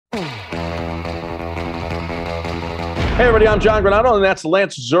Hey, everybody, I'm John Granato, and that's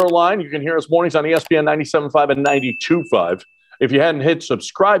Lance Zierlein. You can hear us mornings on ESPN 97.5 and 92.5. If you hadn't hit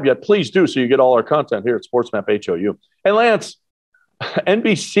subscribe yet, please do so you get all our content here at SportsMap HOU. Hey, Lance,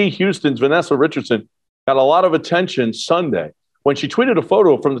 NBC Houston's Vanessa Richardson got a lot of attention Sunday when she tweeted a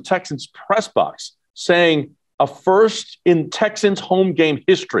photo from the Texans press box saying, a first in Texans home game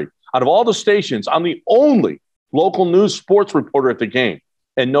history. Out of all the stations, I'm the only local news sports reporter at the game.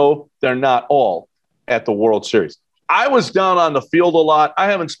 And no, they're not all at the World Series. I was down on the field a lot. I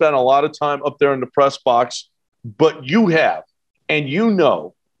haven't spent a lot of time up there in the press box, but you have. And you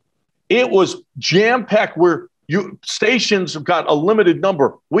know, it was jam-packed where stations have got a limited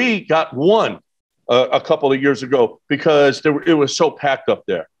number. We got one a couple of years ago because it was so packed up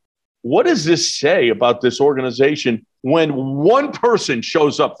there. What does this say about this organization when one person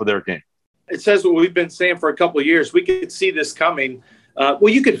shows up for their game? It says what we've been saying for a couple of years. We could see this coming. Well,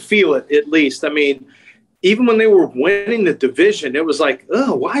 you could feel it at least. I mean, even when they were winning the division, it was like,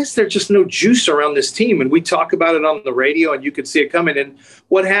 oh, why is there just no juice around this team? And we talk about it on the radio, and you could see it coming. And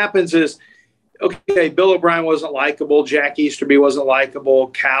what happens is, okay, Bill O'Brien wasn't likable. Jack Easterby wasn't likable.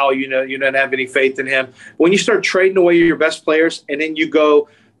 Cal, you didn't have any faith in him. When you start trading away your best players, and then you go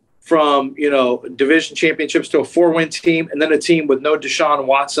from, division championships to a 4-win team, and then a team with no Deshaun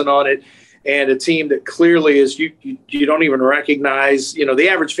Watson on it, and a team that clearly is you don't even recognize, the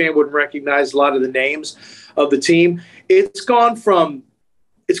average fan wouldn't recognize a lot of the names of the team. It's gone from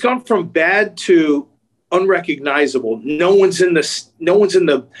bad to unrecognizable. No one's in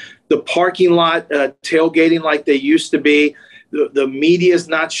the parking lot tailgating like they used to be. The media is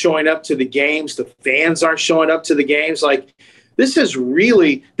not showing up to the games. The fans aren't showing up to the games. Like, this is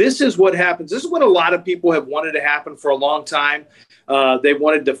what happens. This is what a lot of people have wanted to happen for a long time. They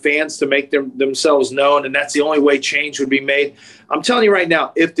wanted the fans to make themselves known, and that's the only way change would be made. I'm telling you right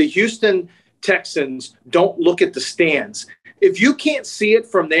now, if the Houston Texans don't look at the stands, if you can't see it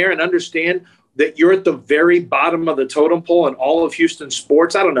from there and understand that you're at the very bottom of the totem pole in all of Houston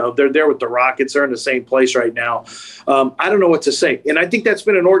sports, I don't know. They're there with the Rockets. They're in the same place right now. I don't know what to say. And I think that's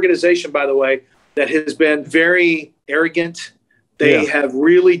been an organization, by the way, that has been very arrogant. They have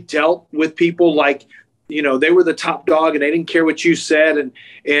really dealt with people like, they were the top dog and they didn't care what you said.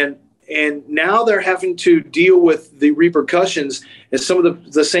 And now they're having to deal with the repercussions, and some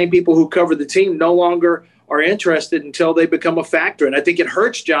of the same people who cover the team no longer are interested until they become a factor. And I think it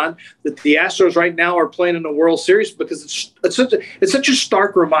hurts, John, that the Astros right now are playing in the World Series because it's such a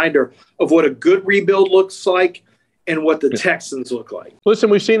stark reminder of what a good rebuild looks like and what the Texans look like. Listen,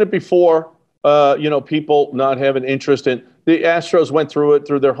 we've seen it before. People not having interest in the Astros went through it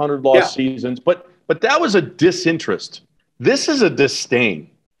through their 100-loss seasons, but that was a disinterest. This is a disdain.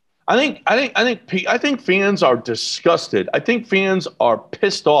 I think fans are disgusted. I think fans are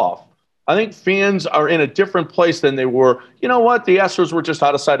pissed off. I think fans are in a different place than they were. You know what? The Astros were just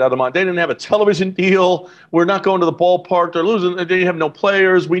out of sight, out of mind. They didn't have a television deal. We're not going to the ballpark. They're losing. They have no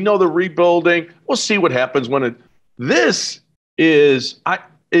players. We know they're rebuilding. We'll see what happens when it. This is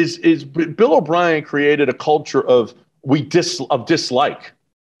Bill O'Brien created a culture of dislike.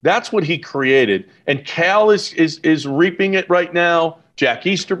 That's what he created. And Cal is reaping it right now. Jack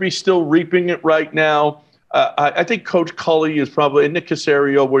Easterby's still reaping it right now. I think Coach Culley is probably, and Nick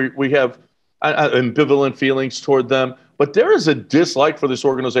Caserio, where we have ambivalent feelings toward them. But there is a dislike for this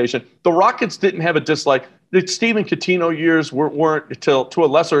organization. The Rockets didn't have a dislike. The Stephen Coutinho years weren't to a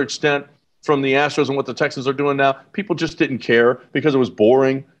lesser extent from the Astros and what the Texans are doing now. People just didn't care because it was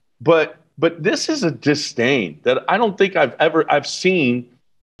boring. But this is a disdain that I don't think I've seen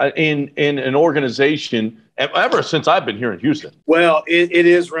in an organization ever since I've been here in Houston. Well, it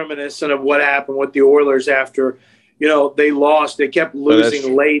is reminiscent of what happened with the Oilers after, they lost. They kept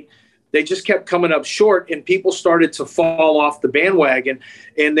losing late. They just kept coming up short, and people started to fall off the bandwagon.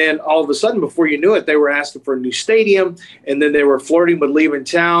 And then all of a sudden, before you knew it, they were asking for a new stadium, and then they were flirting with leaving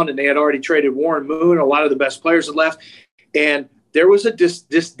town, and they had already traded Warren Moon. A lot of the best players had left. And there was a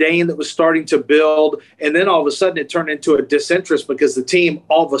disdain that was starting to build, and then all of a sudden it turned into a disinterest because the team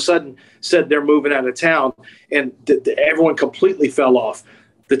all of a sudden said they're moving out of town, and everyone completely fell off.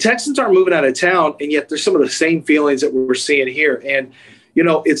 The Texans aren't moving out of town, and yet there's some of the same feelings that we're seeing here. And,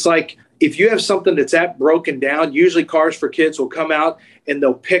 it's like if you have something that's that broken down, usually Cars for Kids will come out and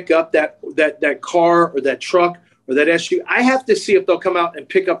they'll pick up that car or that truck or that SUV. I have to see if they'll come out and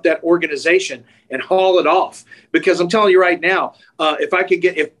pick up that organization and haul it off. Because I'm telling you right now, if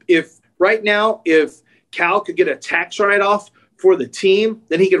Cal could get a tax write-off for the team,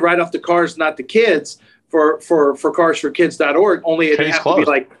 then he could write off the cars, not the kids, for carsforkids.org. Only it has to be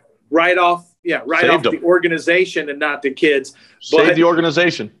like write off the organization and not the kids. Save the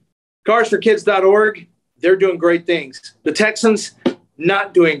organization. Carsforkids.org, they're doing great things. The Texans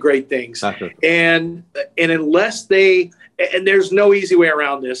not doing great things. And unless they – and there's no easy way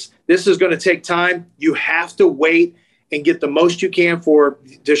around this. This is going to take time. You have to wait and get the most you can for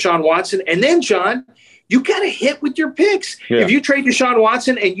Deshaun Watson. And then, John, you got to hit with your picks. Yeah. If you trade Deshaun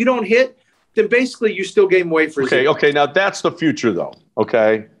Watson and you don't hit, then basically you still gave him away for zero. Okay, now that's the future, though,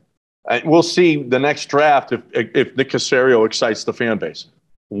 okay? We'll see the next draft if Nick Caserio excites the fan base.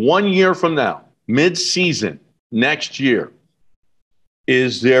 1 year from now, mid-season, next year,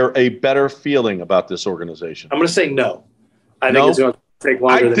 is there a better feeling about this organization? I'm going to say no. I think it's going to take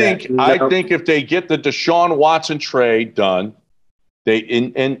longer than that. No. I think if they get the Deshaun Watson trade done,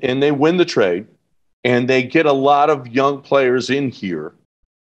 and they win the trade, and they get a lot of young players in here,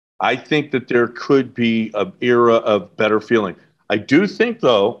 I think that there could be an era of better feeling. I do think,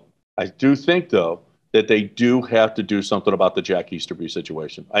 though, that they do have to do something about the Jack Easterby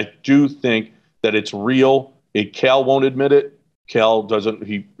situation. I do think that it's real. Cal won't admit it. Cal doesn't.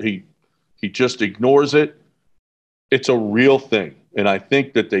 He just ignores it. It's a real thing. And I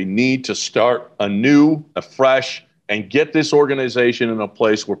think that they need to start anew, afresh, and get this organization in a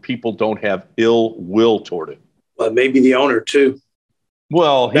place where people don't have ill will toward it. Well, maybe the owner, too.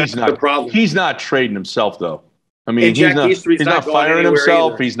 Well, he's not trading himself, though. I mean, he's not firing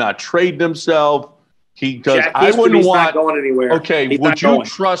himself. Either. He's not trading himself. He does. Jack I wouldn't want. Not going anywhere. Okay, would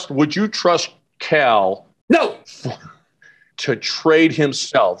you trust Cal? No. To trade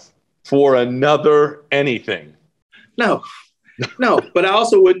himself for another anything? No. But I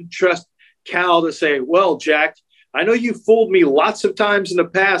also wouldn't trust Cal to say, "Well, Jack, I know you fooled me lots of times in the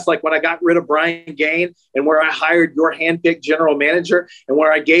past, like when I got rid of Brian Gain and where I hired your handpicked general manager and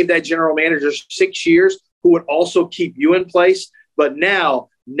where I gave that general manager 6 years who would also keep you in place. But now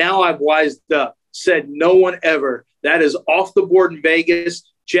I've wised up, said no one ever. That is off the board in Vegas.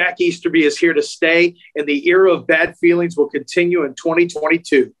 Jack Easterby is here to stay, and the era of bad feelings will continue in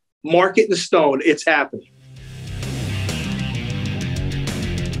 2022. Mark it in stone. It's happening."